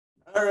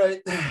All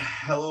right.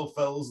 Hello,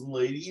 fellas and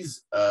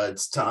ladies.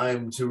 It's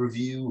time to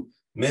review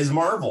Ms.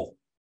 Marvel.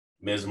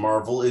 Ms.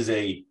 Marvel is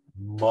a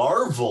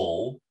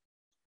Marvel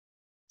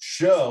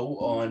show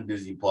on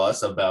Disney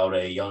Plus about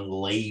a young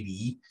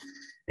lady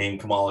named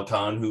Kamala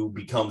Khan who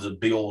becomes a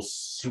big old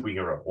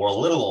superhero, or a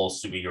little old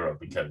superhero,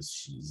 because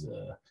she's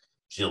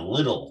a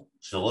little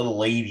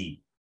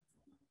lady,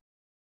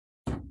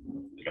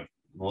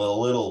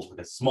 like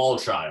a small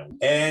child.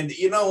 And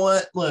you know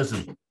what?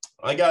 Listen,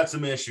 I got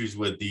some issues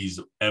with these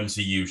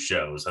MCU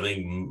shows. I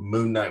think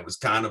Moon Knight was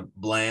kind of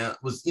bland,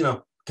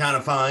 kind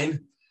of fine.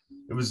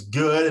 It was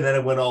good, and then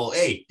it went all,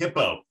 hey,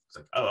 hippo. It's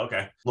like, oh,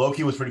 okay.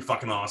 Loki was pretty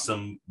fucking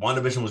awesome.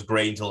 WandaVision was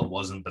great until it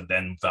wasn't, but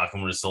then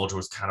Falcon Winter Soldier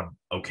was kind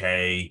of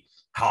okay.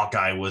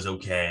 Hawkeye was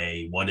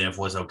okay. What If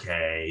was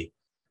okay.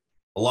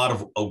 A lot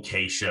of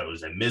okay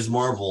shows, and Ms.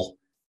 Marvel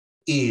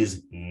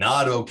is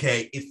not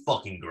okay. It's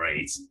fucking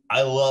great.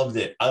 I loved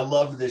it. I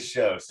loved this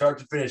show, start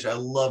to finish. I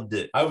loved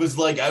it. I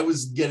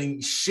was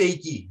getting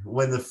shaky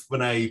when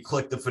I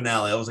clicked the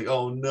finale. I was like,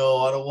 oh no,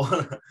 I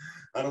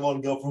don't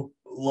want to go from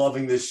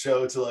loving this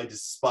show to like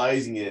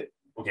despising it.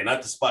 Okay,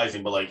 not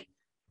despising, but like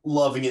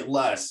loving it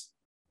less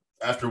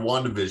after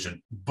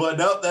WandaVision. But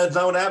no, that's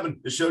not what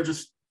happened. The show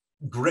just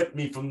gripped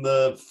me from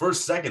the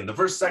first second. The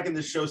first second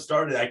the show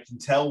started, I can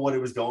tell what it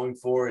was going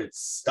for. Its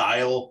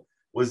style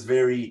was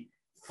very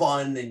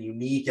fun and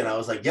unique, and I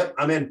was like, yep,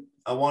 I'm in.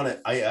 I want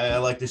it. I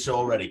like the show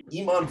already.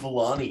 Iman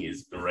Vellani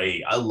is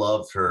great. I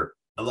loved her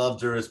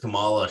as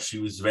Kamala. She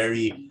was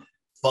very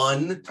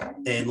fun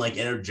and like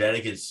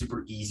energetic and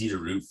super easy to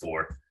root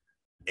for.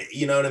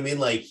 You know what I mean?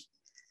 Like,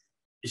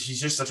 she's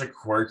just such a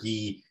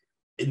quirky,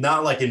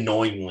 not like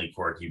annoyingly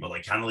quirky, but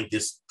like kind of like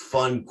this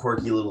fun,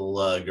 quirky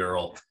little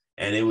girl.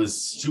 And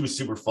she was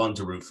super fun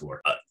to root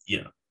for.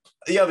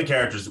 The other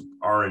characters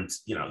aren't,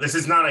 this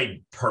is not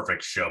a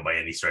perfect show by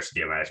any stretch of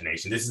the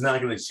imagination. This is not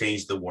going to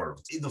change the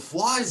world. The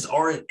flaws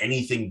aren't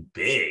anything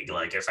big.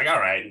 Like, it's like, all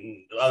right,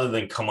 other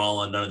than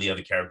Kamala, none of the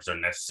other characters are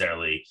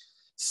necessarily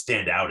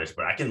stand outish,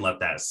 but I can let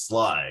that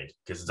slide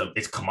because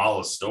it's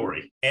Kamala's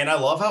story. And I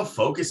love how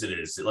focused it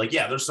is. Like,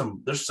 yeah, there's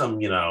some,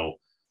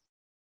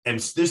 and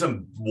there's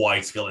some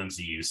wide scale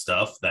MCU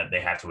stuff that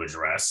they have to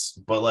address,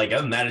 but like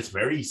other than that, it's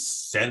very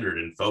centered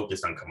and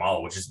focused on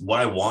Kamala, which is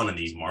what I want in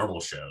these Marvel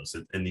shows,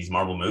 in these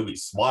Marvel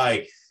movies.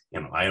 Why,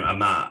 I'm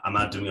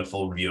not doing a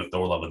full review of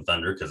Thor: Love and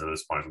Thunder because at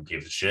this point, who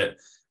gives a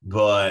shit?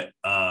 But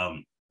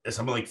it's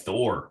something like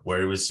Thor,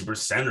 where it was super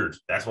centered.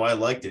 That's why I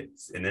liked it.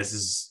 And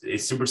it's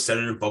super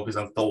centered and focused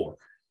on Thor.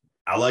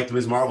 I liked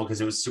Ms. Marvel because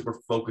it was super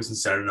focused and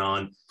centered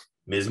on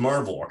Ms.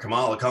 Marvel or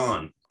Kamala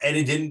Khan. And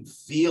it didn't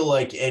feel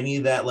like any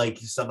of that like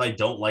stuff I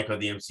don't like about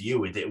the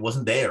MCU. It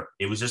wasn't there.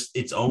 It was just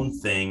its own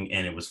thing,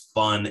 and it was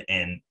fun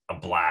and a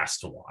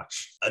blast to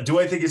watch. Do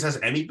I think this has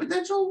Emmy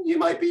potential? You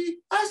might be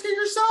asking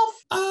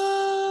yourself.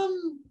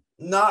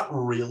 Not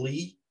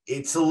really.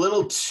 It's a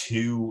little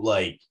too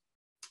like,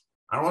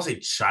 I don't want to say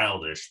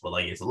childish, but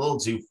like it's a little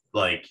too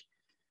like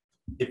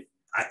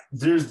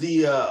there's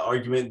the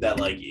argument that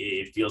like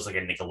it feels like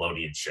a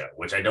Nickelodeon show,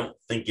 which I don't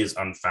think is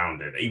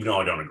unfounded, even though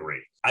I don't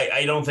agree.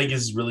 I don't think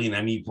is really an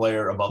Emmy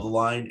player above the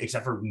line,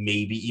 except for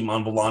maybe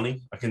Iman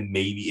Vellani. I can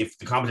maybe, if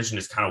the competition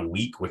is kind of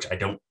weak, which I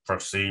don't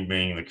foresee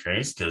being the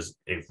case, because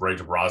if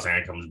Rachel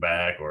Brosnahan comes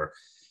back or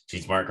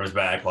Sheet Smart comes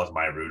back, plus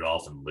Maya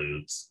Rudolph and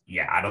Lutz,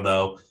 yeah, I don't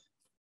know.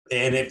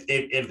 And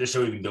if the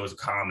show even goes a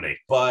comedy,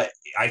 but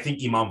I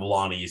think Iman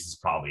Vellani is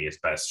probably his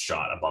best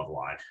shot above the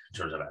line in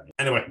terms of Emmy.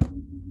 Anyway.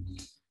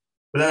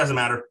 But that doesn't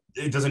matter.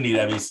 It doesn't need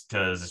Emmys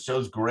because the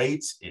show's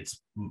great. It's,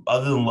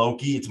 other than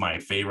Loki, it's my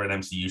favorite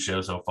MCU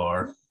show so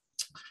far.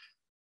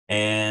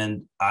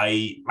 And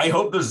I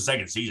hope there's a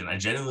second season. I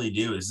genuinely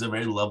do. This is a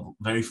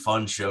very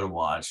fun show to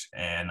watch.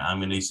 And I'm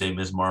going to say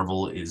Ms.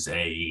 Marvel is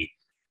I'm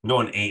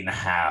going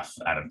 8.5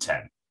 out of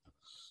 10.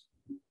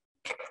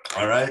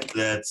 All right,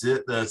 that's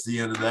it. That's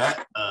the end of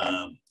that.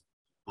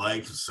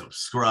 Like,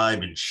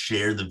 subscribe, and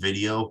share the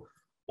video.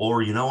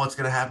 Or you know what's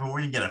going to happen? We're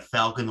going to get a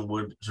Falcon the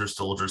Winter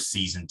Soldier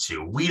season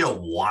 2. We don't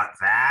want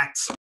that.